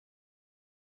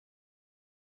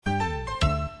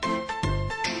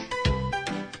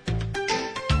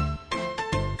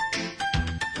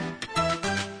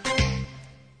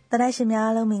တရရှိများ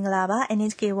လုံးမင်္ဂလာပါ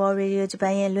NHK World Radio ဂျပ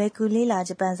န်ရဲ့လွယ်ကူလေးလာ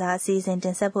ဂျပန်စာအစီအစဉ်တ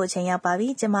င်ဆက်ဖို့အချိန်ရောက်ပါပြီ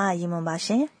ကျမအရင်မပါ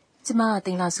ရှင်ကျမတ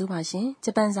င်လာစုပါရှင်ဂျ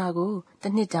ပန်စာကိုတ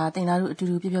စ်နှစ်ကြာတင်လာတို့အတူ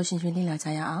တူပျော်ပျော်ရွှင်ရွှင်လေ့လာကြ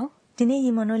ရအောင်ဒီနေ့ရ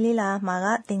င်မတို့လေ့လာမှာက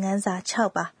သင်ခန်းစာ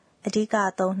6ပါအဓိက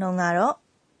အသုံးနှုန်းကတော့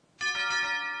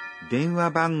電話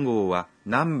番号は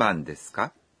何番ですか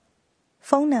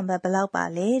ဖုန်းနံပါတ်ဘယ်လောက်ပါ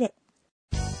လဲတဲ့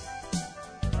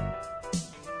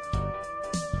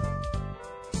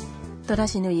တော်ရ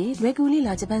ရှင်တို့ရေလွယ်ကူလေး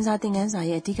လာဂျပန်စာသင်ခန်းစာ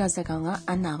ရဲ့အဓိကဇာတ်ကောင်က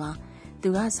အန်နာပါသူ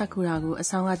ကဆာကူရာကိုအ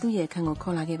ဆောင်ကသူ့ရဲ့အခန်းကို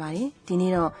ခေါ်လာခဲ့ပါတယ်ဒီ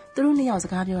နေ့တော့သူတို့နှစ်ယောက်စ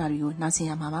ကားပြောတာတွေကိုနားဆင်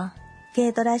ရမှာပါကဲ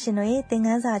တော်ရရှင်တို့ရေသင်ခ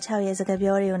န်းစာ6ရဲ့စကား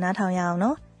ပြောတွေကိုနားထောင်ရအောင်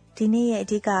နော်ဒီနေ့ရဲ့အ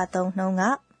ဓိကအသုံးနှုန်းက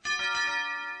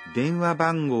電話番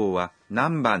号は何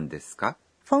番ですか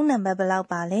ဖုန်းနံပါတ်ဘယ်လောက်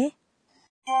ပါလဲ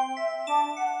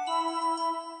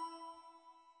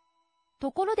と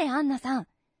ころでアンナさん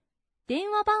電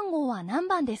話番号は何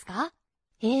番ですか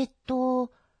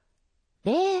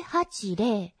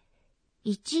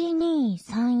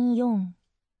080-1234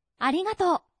ありが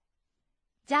とう。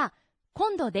じゃあ、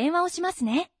今度電話をします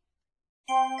ね。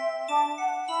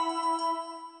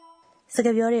စ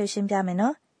ကားပြောတွေကိုရှင်းပြမယ်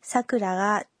နော်။ဆာကူရာက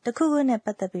တခုခုနဲ့ပ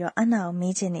တ်သက်ပြီးတော့အန်နာကို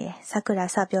မေးချင်နေတယ်။ဆာကူရာ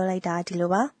စပြောလိုက်တာဒီလို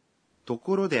ပါ။とこ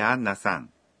ろでアンナさん。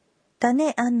ဒါ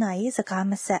နဲ့အန်နာရဲ့စကား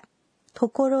မဆက်။と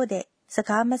ころでစ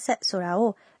ကားမဆက်ဆိုတာ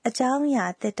ကိုအကြောင်းအရာ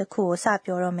အသစ်တစ်ခုကိုစ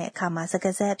ပြောတော့မယ့်အခါမှာစ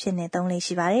ကားဆက်အဖြစ်နဲ့သုံးလေး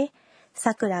ရှိပါတယ်။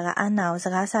ဆာကူရာကအန်နာကိုစ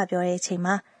ကားစပြောတဲ့အချိန်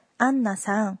မှာအန်နာဆ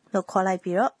န်လို့ခေါ်လိုက်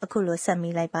ပြီးတော့အခုလိုဆက်မိ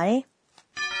လိုက်ပါတယ်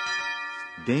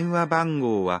။電話番号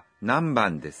は何番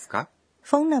ですか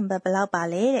ဖုန်းနံပါတ်ဘယ်လောက်ပါ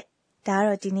လဲတဲ့။ဒါက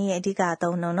တော့ဒီနေ့ရဲ့အဓိကအ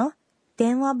သုံးနှုန်းနော်။電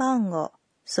話番号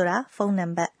ဆိုတာဖုန်းနံ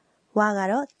ပါတ်ဝါက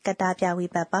တော့ကတာပြဝိ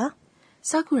ပတ်ပါ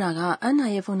ဆာကူရာကအန်နာ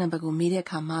ရဲ့ဖုန်းနံပါတ်ကိုမေးတဲ့အ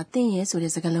ခါမှာတင့်ရဲ့ဆို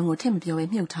တဲ့စကားလုံးကိုထည့်မပြောဘဲ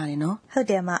မြုပ်ထားတယ်နော်ဟုတ်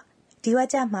တယ်မဒီဝါ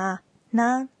ကြမှာန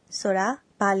န်းဆိုတာ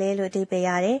ဘာလဲလို့အဓိပ္ပာယ်ရ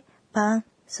တယ်ဘန်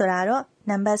ဆိုတာတော့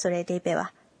နံပါတ်ဆိုတဲ့အဓိပ္ပာယ်ပါ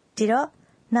ဒီတော့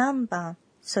နမ်ဘန်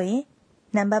ဆိုရင်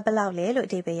နံပါတ်ဘယ်လောက်လဲလို့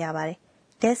အဓိပ္ပာယ်ရပါတယ်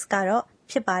desk ကတော့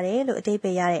ဖြစ်ပါတယ်လို့အဓိပ္ပာ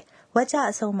ယ်ရတဲ့ဝါကြ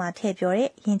အဆုံးမှာထည့်ပြောတဲ့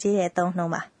ယဉ်ကျေးတဲ့အသုံးနှု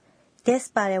န်းပါ desk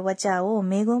ပါတဲ့ဝါကြကို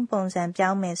မေးခွန်းပုံစံပြော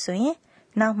င်းမယ်ဆိုရင်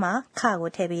နောက်မှာခကို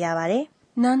ထည့်ပေးရပါတယ်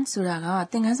နန်ဆိုတာက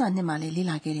သင်ခန်းစာနှစ်မှာလေ့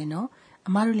လာခဲ့တယ်နော်အ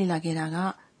မတို့လေ့လာခဲ့တာက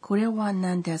ကိုရဲဝါန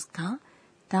န်ဒက်စ်က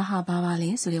ဒါဟာဘာပါလဲ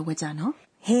ဆိုတဲ့ဝါကြနော်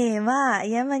ဟေးမအ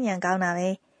ရင်မှညံကောင်းတာပဲ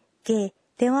ကဲ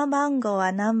電話番号は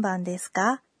何番ですか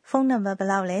ဖုန်းနံပါတ်ဘယ်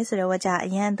လောက်လဲဆိုတော့ဝါကြအ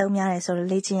ရင်အသုံးများတယ်ဆိုလို့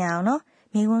လေ့ကျင့်ရအောင်နော်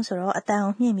မိခွန်းဆိုတော့အတန်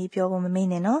ကိုမြင့်ပြီးပြောဖို့မမေ့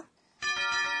နဲ့နော်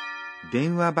電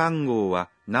話番号は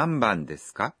何番です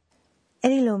か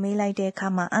အဲ့ဒီလိုမေးလိုက်တဲ့အခါ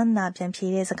မှာအန်နာပြန်ဖြေ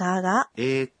တဲ့စကားက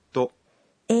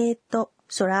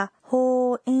ဆိုတာ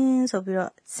ဟိုးအင်းဆိုပြီး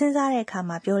တော့စဉ်းစားတဲ့အခါ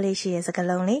မှာပြောလို့ရှိတဲ့စကား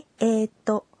လုံးလေ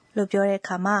လို့ပြောတဲ့အ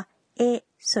ခါမှာ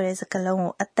ဆိုတဲ့စကားလုံး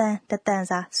ကိုအတန်တန်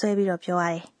စားဆွဲပြီးတော့ပြောရ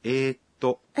တယ်အဲ့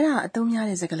ဒါအသုံးများ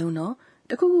တဲ့စကားလုံးနော်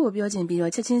တခုခုကိုပြောချင်ပြီး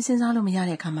တော့ချက်ချင်းစဉ်းစားလို့မရ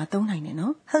တဲ့အခါမှာသုံးနိုင်တယ်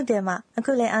နော်ဟုတ်တယ်မအ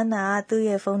ခုလေအန်နာကသူ့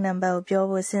ရဲ့ဖုန်းနံပါတ်ကိုပြော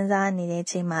ဖို့စဉ်းစားနေတဲ့အ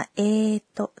ချိန်မှာ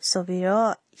ဆိုပြီးတော့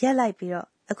ရက်လိုက်ပြီးတော့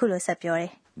အခုလိုဆက်ပြောတ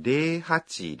ယ်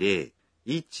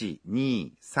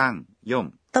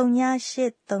0801234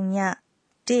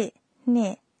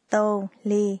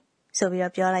 383123ဆိုပြီး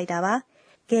တော့ပြောလိုက်တာပါ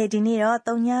ကဲဒီနေ့တော့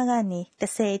3ကနေ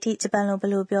10အထိဂျပန်လိုဘ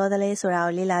ယ်လိုပြောသလဲဆိုတာ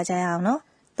ကိုလေ့လာကြရအောင်နော်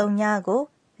3ကို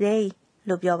ray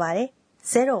လို့ပြောပါတယ်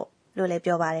0လို့လည်း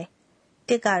ပြောပါတယ်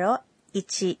1ကတော့1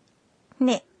 2 2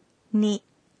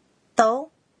 3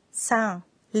 3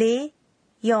 4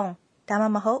 4ဒါမှ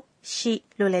မဟုတ်ရှိ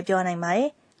လို့လည်းပြောနိုင်ပါတယ်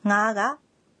5က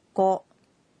9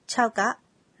 6က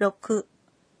6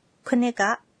 9က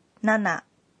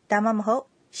7ဒါမှမဟုတ်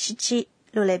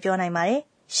7လို့လည်းပြောနိုင်ပါတယ်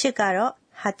8ကတော့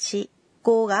8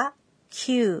 9က Q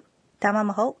ဒါမှမ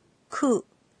ဟုတ်ခု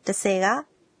10က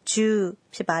Ju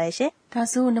ဖြစ်ပါတယ်ရှင်ဒါ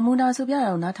ဆိုနမူနာဆိုပြတာ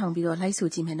ကိုနားထောင်ပြီးတော့လိုက်ဆို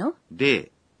ကြည့်မယ်နော်1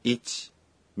 2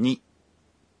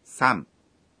 3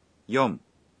 4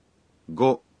 5 6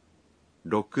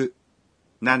 7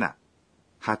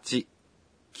 8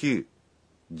 9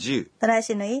 10တရ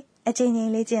ရှင်တွေအချိန်ချ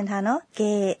င်းလေးကျင့်ထားနော်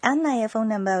ကဲအန်နာရဲ့ဖုန်း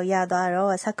နံပါတ်ကိုရသွား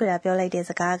တော့ဆာကူရာပြောလိုက်တဲ့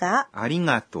စကားကありが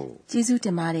とうကျေးဇူးတ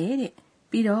င်ပါတယ်တဲ့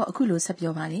ပြီးတော့အခုလိုဆက်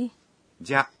ပြောပါလေじ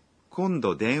ゃ今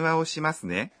度電話をします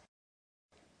ね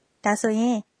ဒါဆိုရ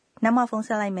င်နောက်မှဖုန်းဆ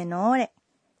က်လိုက်မယ်နော်တဲ့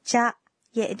じゃ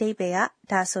ရဲ့အဓိပ္ပာယ်က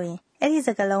ဒါဆိုရင်အဲ့ဒီစ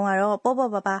ကားလုံးကတော့ပေါ့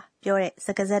ပေါ့ပါပါပြောတဲ့စ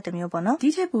ကားဆက်တစ်မျိုးပေါ့နော်ဒီ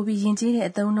ထက်ပိုပြီးယဉ်ကျေးတဲ့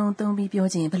အသုံးနှုန်းသုံးပြီးပြော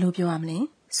ခြင်းဘယ်လိုပြောရမလဲ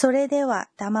ဆိုရဲတဲ့ဝ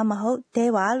ဒါမှမဟုတ်တဲ့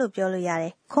ဝလို့ပြောလို့ရတ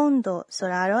ယ်ခွန်ဒိုဆို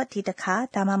တာတော့ဒီတစ်ခါ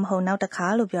ဒါမှမဟုတ်နောက်တစ်ခါ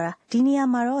လို့ပြောတာဒီနေရာ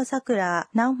မှာတော့ဆာကူရာ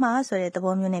နောက်မှဆိုတဲ့သ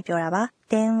ဘောမျိုးနဲ့ပြောတာပါ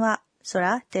電話ဆို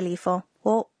တာတယ်လီဖုန်း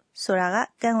ဟိုဆိုတာက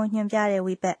ကံကိုညွှန်ပြတဲ့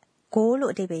ဝိပတ်ကို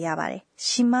လို့အဓိပ္ပာယ်ရပါတယ်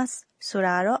ရှိမတ်ဆို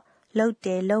တာတော့လုပ်တ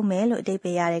ယ်လုပ်မယ်လို့အဓိပ္ပာ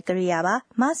ယ်ရတဲ့ကရိယာပါ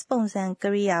must ပုံစံက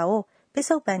ရိယာကိုပစ္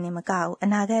စုပန်နေမကဘူးအ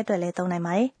နာဂတ်အတွက်လည်းသုံးနိုင်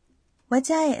ပါတယ် ဝါ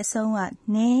ကျရဲ့အဆုံးက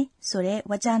နေဆိုတဲ့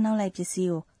ဝါကျနောက်လိုက်ပစ္စည်း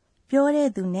ကိုပြောတဲ့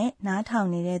သူနဲ့နားထောင်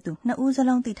နေတဲ့သူနှစ်ဦးစ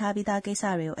လုံးသိထားပြီးသားကိစ္စ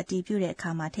တွေကိုအတည်ပြုတဲ့အခါ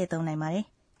မှာထည့်သုံးနိုင်ပါတယ်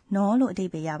။နော်လို့အဓိ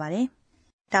ပ္ပာယ်ရပါတယ်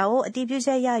။ဒါကိုအတည်ပြုချ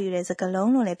က်ရယူတဲ့စကား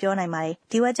လုံးလို့လည်းပြောနိုင်ပါတယ်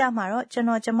။ဒီဝါကျမှာတော့ကျွန်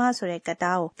တော်ကျမဆိုတဲ့က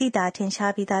တားကိုသိတာထင်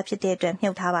ရှားပြီးသားဖြစ်တဲ့အတွက်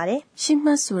မြှုပ်ထားပါတယ်။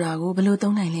 SHIMASU ဆိုတာကိုဘယ်လို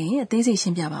သုံးနိုင်လဲအသေးစိတ်ရှ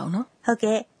င်းပြပါဦးနော်။ဟုတ်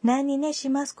ကဲ့။နာနီနဲ့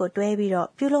SHIMASU ကိုတွဲပြီးတော့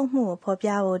ပြုလုပ်မှုကိုဖော်ပြ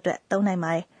ဖို့အတွက်သုံးနိုင်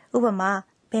ပါတယ်။ဥပမာ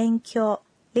勉強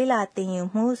လေ့လာသင်ယူ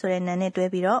မှုဆိုတဲ့နာနဲ့တွဲ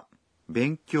ပြီးတော့勉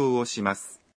強をします。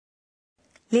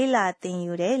လေ့လာသင်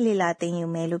ယူတယ်လေ့လာသင်ယူ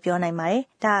မယ်လို့ပြောနိုင်ပါတယ်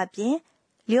။ဒါအပြင်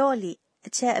料理အ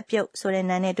ချက်အပြုတ်ဆိုတဲ့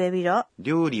နာနဲ့တွဲပြီးတော့料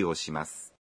理をします。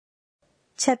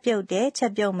ချက်ပြုတ်တယ်ချ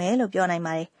က်ပြုတ်မယ်လို့ပြောနိုင်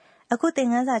ပါတယ်။အခုသင်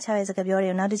ခန်းစာ6ရဲ့စကားပြောတွေ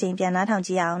ကိုနောက်တစ်ချိန်ပြန်နားထောင်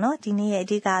ကြည့်ရအောင်နော်။ဒီနေ့ရဲ့အ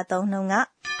ဓိကအသုံးနှုန်းက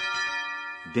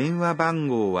電話番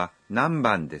号は何番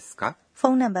ですか？ဖု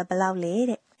န်းနံပါတ်ဘယ်လောက်လဲ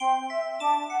တဲ့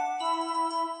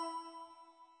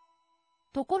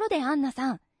ところでアンナ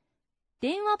さん、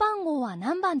電話番号は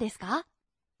何番ですか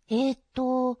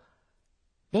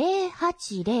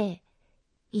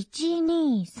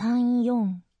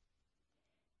？080-1234。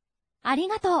あり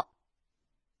がとう。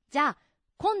じゃあ、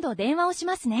今度電話をし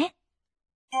ますね。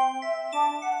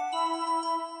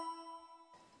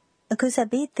အခုဆက်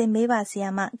ပြီးသင်ပေးပါဆီ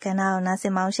ယာမကဏ္ဍအောင်နားဆ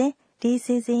င်ပါအောင်ရှင်။ဒီ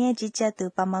စီစဉ်ရဲ့ကြီးကြပ်သူ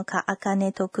ပမောက္ခအာကာနေ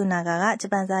ထိုကုနာဂါကဂျ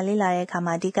ပန်စာလေ့လာတဲ့အခါ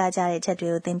မှာအဓိကကျတဲ့အချက်တွေ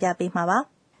ကိုသင်ပြပေးမှာပါ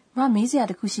။မေးစရာ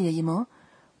တစ်ခုရှိရရင်မော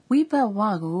ဝိဘတ်ဝ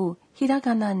ကိုဟိရဂ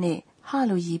နာနဲ့ဟာ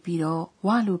လို့ရေးပြီးတော့ဝ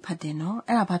လို့ဖတ်တယ်နော်။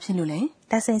အဲ့ဒါဘာဖြစ်လို့လဲ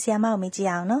။ဒါဆိုရင်ဆီယာမကိုမေးကြည့်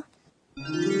အောင်နော်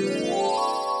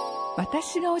私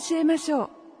が教えましょう。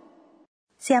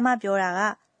ဆီယာမပြောတာက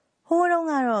ဟိုးတုန်း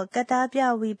ကတော့ကတားပြ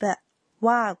ဝိဘတ်ဝ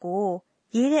ကို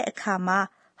ရေးတဲ့အခါမှာ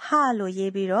ဟာလို့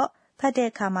ရေးပြီးတော့ဖတ်တဲ့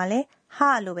အခါမှာလည်းဟာ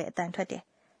လို့ပဲအတန်ထွက်တယ်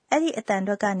။အဲ့ဒီအတန်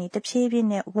ထွက်ကနေတဖြည်းဖြည်း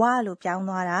နဲ့ဝလို့ပြောင်း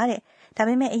သွားတာတဲ့။ဒါ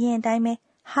ပေမဲ့အရင်အတိုင်းပဲ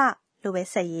ဟာလို့ပဲ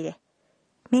ဆက်ရေးတယ်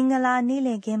။မင်္ဂလာနေ့လ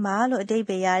ည်ခင်းပါလို့အဓိပ္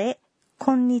ပာယ်ရတဲ့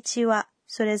ခွန်နီချီဝ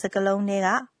ဆိုတဲ့စကားလုံးတွေက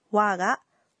ဝ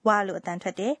လို့အတန်ထွ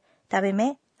က်တယ်။ဒါပေ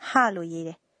မဲ့ဟာလို့ရေးတ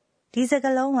ယ်။ဒီစ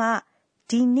ကားလုံးက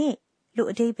ဒီနေ့လို့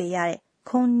အဓိပ္ပာယ်ရတဲ့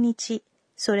ခွန်နီချီ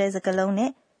ဆိုတဲ့စကားလုံး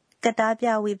နဲ့ကတားပြ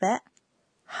ဝိဘတ်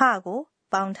ဟာကို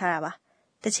ပေါင်းထားတာပါ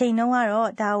။တစ်ချိန်လုံးကတော့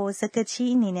ဒါကိုစကားချီ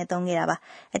အနေနဲ့သုံးခဲ့တာပါ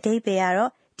။အဓိပ္ပာယ်က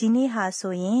တော့ဒီနေ့ဟာ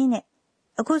ဆိုရင်တဲ့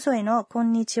အခုဆိုရင်တော့ခွန်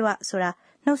နီချီဝဆိုတာ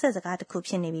နှုတ်ဆက်စကားတစ်ခု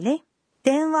ဖြစ်နေပြီလေ။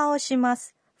電話をしま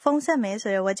すဖုန်းဆက်မယ်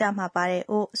ဆိုတဲ့ဝါကျမှာပါတဲ့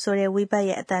အိုဆိုတဲ့ဝိဘတ်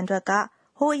ရဲ့အတန်ထွက်က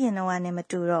ဟိုးအရင်တော့နဲ့မ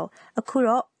တူတော့အခု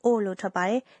တော့အိုလို့ထွက်ပါ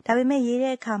တယ်ဒါပေမဲ့ရေး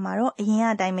တဲ့အခါမှာတော့အရင်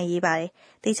အတိုင်းပဲရေးပါတယ်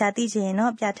တေချာသိချင်ရင်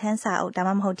တော့ပြဋ္ဌာန်းစာအုပ်ဒါ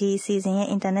မှမဟုတ်ဒီအစီအစဉ်ရဲ့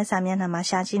အင်တာနက်စာမျက်နှာမှာ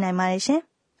ရှာကြည့်နိုင်ပါတယ်ရှင်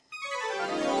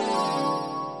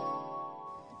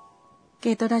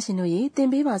ကဲတော်တာရှင်တို့ရေသင်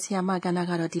ပေးပါဆရာမကဏ္ဍ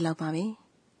ကတော့ဒီလောက်ပါပဲ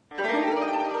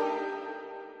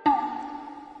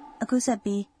အခုဆက်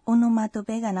ပြီးအိုနိုမာတို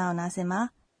ပဲကဏ္ဍအောင်နားဆင်ပါ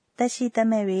သက်ရှိသက်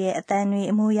မဲ့တွေရဲ့အတန်တွေ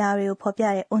အမူအရာတွေကိုဖော်ပြ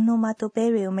တဲ့အိုနိုမာတိုပဲ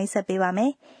တွေကိုမိတ်ဆက်ပေးပါမ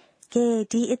ယ်ကဲ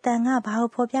ဒီအတန်ကဘာကို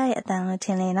ဖော်ပြတဲ့အတန်လို့ထ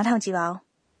င်လဲနားထောင်ကြည့်ပါဦး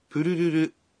プルルル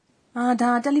ဒါ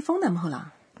တယ်လီဖုန်းနံပါတ်မဟုတ်လား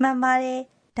မှန်ပါတယ်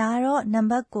ဒါတော့နံ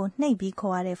ပါတ်ကိုနှိပ်ပြီး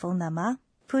ခေါ်ရတဲ့ဖုန်းနံပါတ်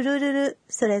プルルル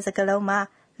ဆိုတဲ့စကားလုံးမှာ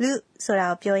လူဆိုတာ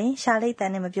ကိုပြောရင်ရှာလိတ်တ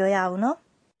န်နဲ့မပြောရဘူးနော်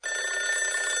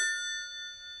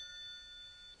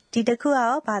ဒီတစ်ခုက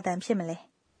ရောဘာတန်ဖြစ်မလဲ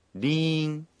リー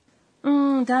ン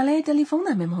ဒါလည်းတယ်လီဖုန်း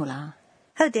နံပါတ်မဟုတ်လား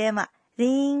ဟုတ်တယ်မ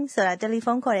ringဆိုတာတယ်လီ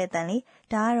ဖုန်းခေါ်တဲ့တန်လေ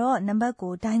ဒါကတော့နံပါတ်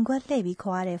ကိုဒိုင်ခွက်လှည့်ပြီး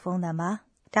ခေါ်ရတဲ့ဖုန်းနံပါတ်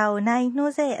ဒါကိုနိုင်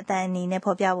နှိုးဆက်ရဲ့အတန်အနေနဲ့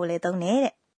ဖော်ပြဖို့လေသုံးတယ်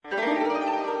တဲ့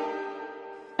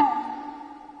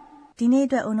ဒီနေ့အ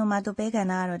တွက်အိုနိုမာတိုပဲကဏ္ဍ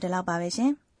ကတော့ဒီလောက်ပါပဲရှ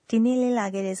င်ဒီနေ့လေ့လာ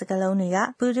ခဲ့တဲ့စကားလုံးတွေက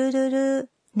ပူဒူဒူဒူ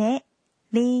နဲ့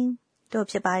ring တို့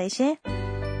ဖြစ်ပါတယ်ရှင်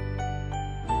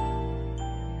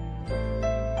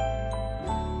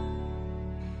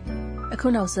အ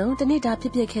ခုနောက်ဆုံးတနေ့တာဖြ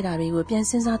စ်ပျက်ခဲ့တာတွေကိုပြန်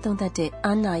စဉ်းစားသုံးသပ်တဲ့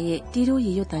အာနာရဲ့တီးတိုး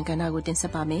ရေရွတ်တန်ကဏ္ဍကိုတင်ဆ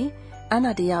က်ပါမယ်။အာ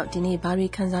နာတယောက်ဒီနေ့ဘာတွေ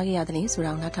ခံစားခဲ့ရသလဲဆို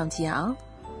တာကိုနားထောင်ကြည့်ရအောင်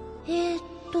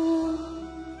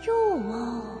今日は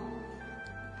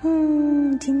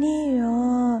ဒီနေ့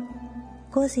တော့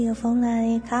ကိုစီကိုဖုန်းလာ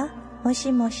တဲ့အခါမရှိ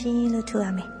မရှိလို့ထူရ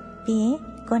မယ်။ပြီးရင်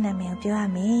ကိုနာမည်ကိုပြောရ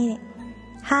မယ်တဲ့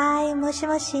။ Hi မရှိ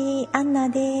မရှိအန်နာ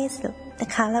ですလို့တ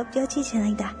ခါတော့ပြောကြည့်ချင်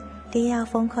လိုက်တာ။ဒီရောက်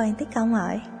ဖုန်းခေါ်ရင်သိကောင်းပါ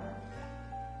ပဲ။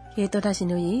ရေတော်တာရှင်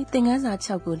တို့ရေသင်ခန်းစာ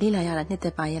6ကိုလေ့လာရတာနှစ်သ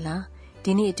က်ပါရဲ့လား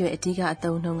ဒီနေ့အတွက်အဓိကအ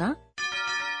သုံးနှုန်းက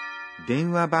電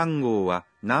話番号は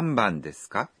何番です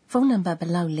かဖုန်းနံပါတ်ဘ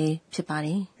ယ်လောက်လဲဖြစ်ပါတ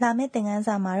ယ်လာမယ့်သင်ခန်း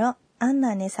စာမှာတော့အန်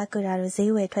နာနဲ့ဆာကူရာတို့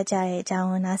ဈေးဝယ်ထွက်ကြတဲ့အကြောင်း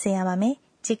ကိုနားဆင်ရပါမယ်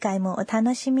ကြည့်ကြိုင်မို့အထာန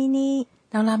ရှိမီနီ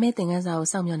နောက်လာမယ့်သင်ခန်းစာကို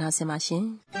စောင့်မျှော်နှားဆင်ပါရှင်